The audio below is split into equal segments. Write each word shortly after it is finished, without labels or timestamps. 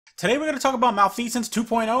Today we're going to talk about Malfeasance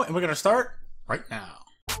 2.0 and we're going to start right now.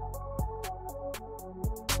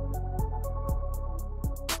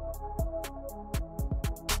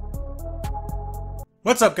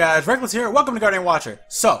 What's up guys, Reckless here, welcome to Guardian Watcher.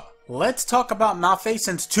 So, let's talk about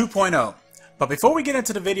Malfeasance 2.0. But before we get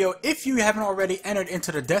into the video, if you haven't already entered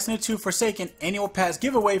into the Destiny 2 Forsaken Annual Pass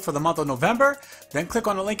giveaway for the month of November, then click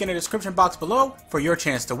on the link in the description box below for your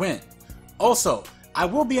chance to win. Also, I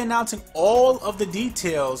will be announcing all of the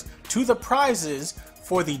details to the prizes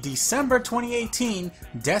for the December 2018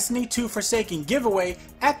 Destiny 2 Forsaken giveaway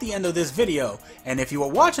at the end of this video. And if you are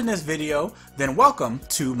watching this video, then welcome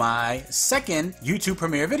to my second YouTube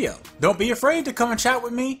premiere video. Don't be afraid to come and chat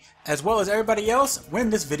with me, as well as everybody else, when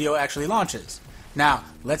this video actually launches. Now,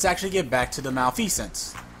 let's actually get back to the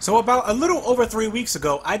Malfeasance. So about a little over 3 weeks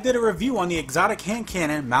ago, I did a review on the exotic hand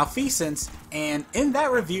cannon Malfeasance, and in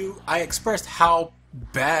that review, I expressed how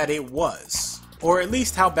bad it was, or at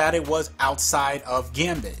least how bad it was outside of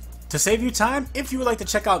Gambit. To save you time, if you would like to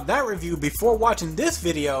check out that review before watching this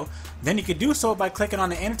video, then you can do so by clicking on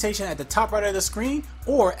the annotation at the top right of the screen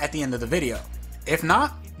or at the end of the video. If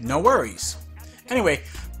not, no worries. Anyway,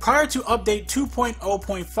 prior to update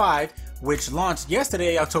 2.0.5, which launched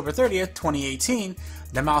yesterday, October 30th, 2018,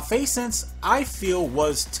 the Malfeasance, I feel,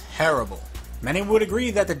 was terrible. Many would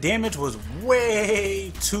agree that the damage was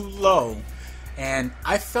way too low, and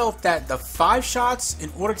I felt that the 5 shots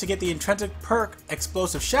in order to get the intrinsic perk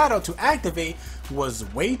Explosive Shadow to activate was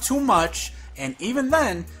way too much, and even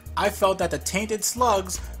then, I felt that the tainted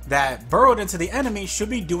slugs that burrowed into the enemy should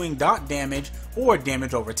be doing dot damage or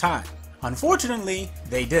damage over time. Unfortunately,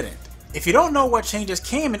 they didn't. If you don't know what changes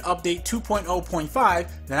came in update 2.0.5,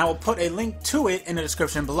 then I will put a link to it in the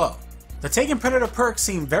description below. The Taken Predator perk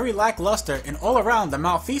seemed very lackluster, and all around the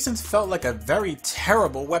Malfeasance felt like a very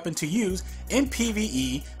terrible weapon to use in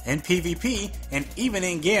PvE, in PvP, and even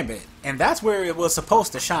in Gambit, and that's where it was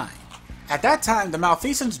supposed to shine. At that time, the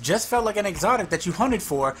Malfeasance just felt like an exotic that you hunted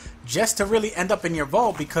for just to really end up in your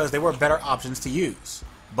vault because there were better options to use.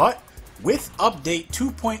 But with update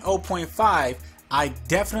 2.0.5, I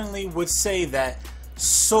definitely would say that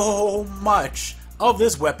so much of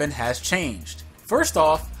this weapon has changed. First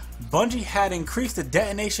off, Bungie had increased the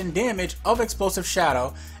detonation damage of Explosive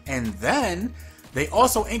Shadow, and then they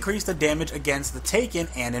also increased the damage against the Taken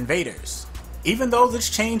and Invaders. Even though this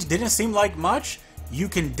change didn't seem like much, you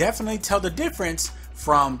can definitely tell the difference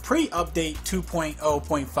from pre-update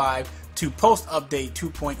 2.0.5 to post-update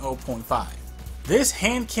 2.0.5. This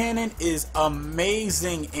hand cannon is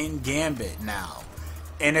amazing in Gambit now,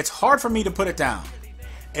 and it's hard for me to put it down.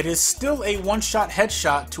 It is still a one-shot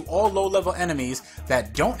headshot to all low-level enemies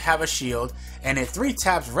that don't have a shield, and it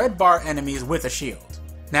 3-taps red bar enemies with a shield.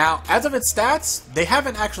 Now, as of its stats, they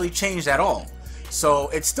haven't actually changed at all. So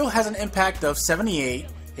it still has an impact of 78,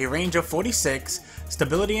 a range of 46,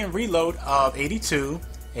 stability and reload of 82,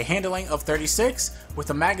 a handling of 36, with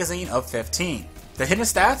a magazine of 15. The hidden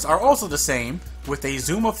stats are also the same, with a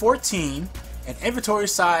zoom of 14, an inventory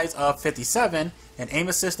size of 57, an aim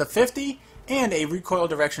assist of 50, and a recoil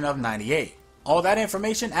direction of 98. All that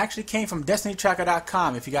information actually came from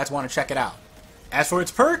DestinyTracker.com if you guys want to check it out. As for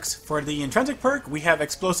its perks, for the intrinsic perk, we have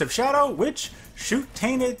Explosive Shadow, which shoot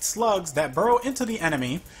tainted slugs that burrow into the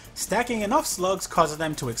enemy. Stacking enough slugs causes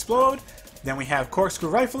them to explode. Then we have Corkscrew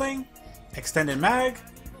Rifling, Extended Mag,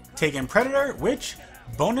 Taken Predator, which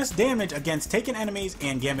bonus damage against Taken enemies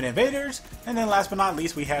and Gambit invaders. And then last but not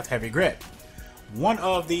least, we have Heavy Grip. One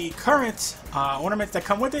of the current ornaments that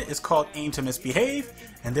come with it is called Aim to Misbehave,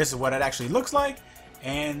 and this is what it actually looks like,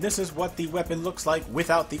 and this is what the weapon looks like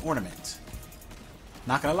without the ornament.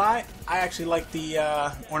 Not gonna lie, I actually like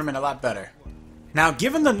the ornament a lot better. Now,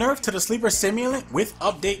 given the nerf to the Sleeper Simulant with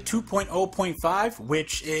update 2.0.5,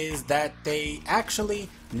 which is that they actually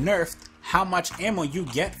nerfed how much ammo you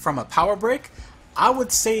get from a power brick, I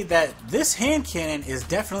would say that this hand cannon is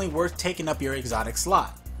definitely worth taking up your exotic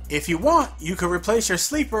slot. If you want, you could replace your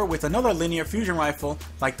Sleeper with another linear fusion rifle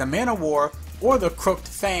like the Man of War or the Crooked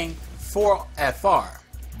Fang 4FR.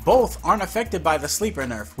 Both aren't affected by the Sleeper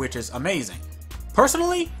nerf, which is amazing.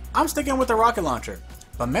 Personally, I'm sticking with the rocket launcher,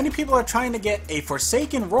 but many people are trying to get a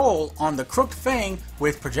Forsaken roll on the Crooked Fang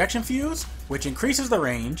with Projection Fuse, which increases the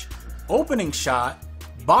range, Opening Shot,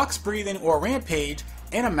 Box Breathing or Rampage,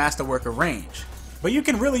 and a Masterworker range. But you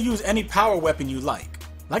can really use any power weapon you like.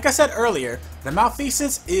 Like I said earlier, the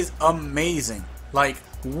Malfeasance is amazing, like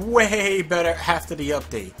way better after the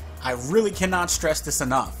update. I really cannot stress this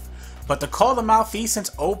enough. But to call the Malfeasance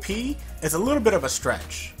OP is a little bit of a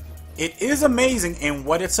stretch. It is amazing in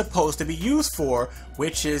what it's supposed to be used for,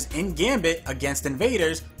 which is in Gambit against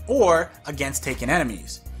invaders or against Taken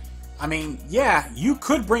enemies. I mean, yeah, you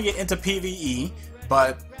could bring it into PvE,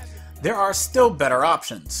 but there are still better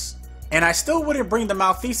options. And I still wouldn't bring the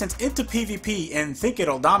Malfeasance into PvP and think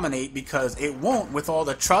it'll dominate, because it won't with all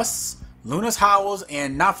the Trusts, Luna's Howls,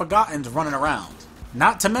 and Not Forgottens running around.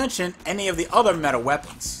 Not to mention any of the other meta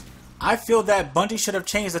weapons. I feel that Bungie should have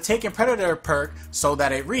changed the Taken Predator perk so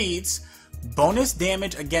that it reads, bonus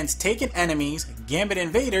damage against taken enemies, Gambit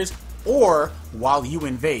invaders, or while you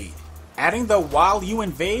invade. Adding the while you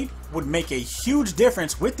invade would make a huge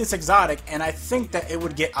difference with this exotic, and I think that it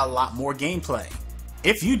would get a lot more gameplay.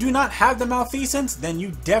 If you do not have the Malfeasance, then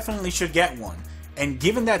you definitely should get one. And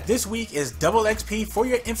given that this week is double XP for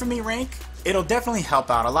your Infamy rank, it'll definitely help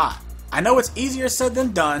out a lot. I know it's easier said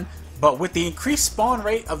than done, but with the increased spawn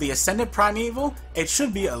rate of the Ascended Primeval, it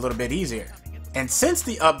should be a little bit easier. And since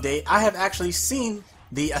the update, I have actually seen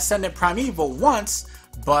the Ascended Primeval once,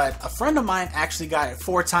 but a friend of mine actually got it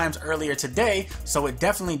 4 times earlier today, so it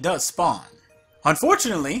definitely does spawn.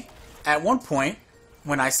 Unfortunately, at one point,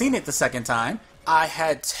 when I seen it the second time, I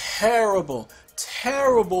had terrible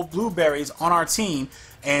blueberries on our team,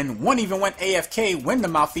 and one even went AFK when the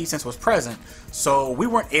Malfeasance was present, so we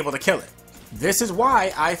weren't able to kill it. This is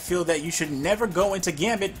why I feel that you should never go into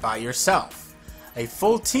Gambit by yourself. A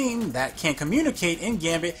full team that can communicate in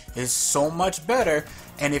Gambit is so much better,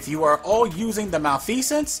 and if you are all using the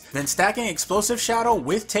Malfeasance, then stacking Explosive Shadow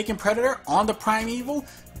with Taken Predator on the Primeval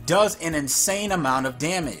does an insane amount of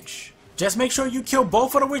damage. Just make sure you kill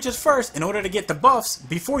both of the witches first in order to get the buffs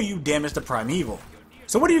before you damage the Primeval.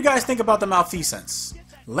 So what do you guys think about the Malfeasance?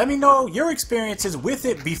 Let me know your experiences with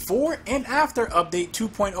it before and after update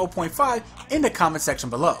 2.0.5 in the comment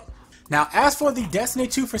section below. Now, as for the Destiny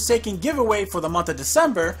 2 Forsaken giveaway for the month of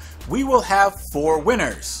December, we will have 4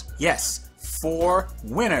 winners. Yes, 4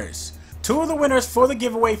 winners. 2 of the winners for the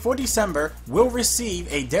giveaway for December will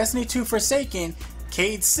receive a Destiny 2 Forsaken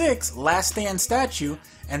Cade 6 Last Stand statue,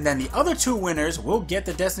 and then the other 2 winners will get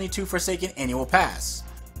the Destiny 2 Forsaken Annual Pass.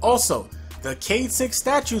 Also, the Cade 6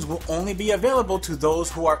 statues will only be available to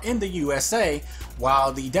those who are in the USA,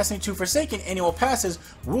 while the Destiny 2 Forsaken Annual Passes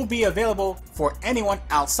will be available for anyone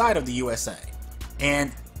outside of the USA.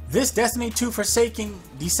 And this Destiny 2 Forsaken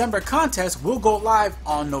December contest will go live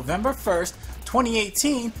on November 1st,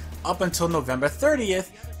 2018 up until November 30th,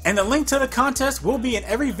 and the link to the contest will be in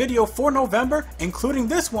every video for November, including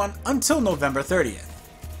this one, until November 30th.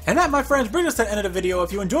 And that, my friends, brings us to the end of the video.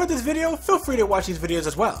 If you enjoyed this video, feel free to watch these videos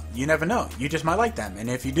as well. You never know, you just might like them. And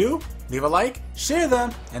if you do, leave a like, share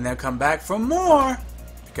them, and then come back for more,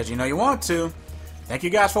 because you know you want to. Thank you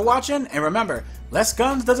guys for watching, and remember, less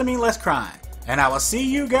guns doesn't mean less crime. And I will see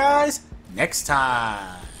you guys next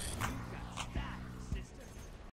time.